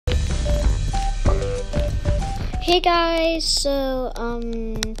Hey guys, so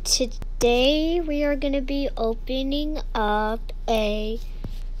today we are gonna be opening up a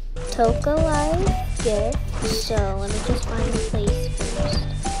Toca Life gift. So let me just find the place first.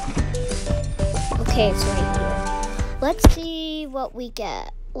 Okay, it's right here. Let's see what we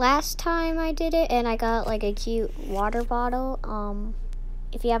get. Last time I did it and I got like a cute water bottle.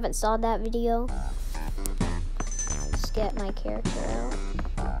 If you haven't saw that video, let's get my character out.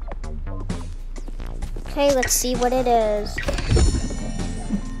 Okay, let's see what it is.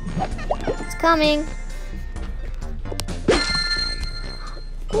 It's coming.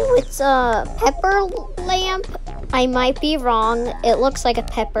 Ooh, it's a pepper lamp. I might be wrong. It looks like a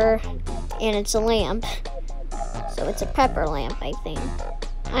pepper and it's a lamp. So it's a pepper lamp, I think.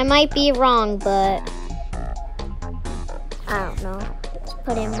 I might be wrong, but I don't know. Let's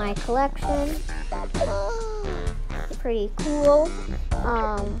put in my collection. Pretty cool.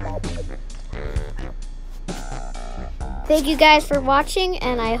 Thank you guys for watching,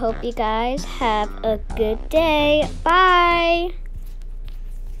 and I hope you guys have a good day. Bye!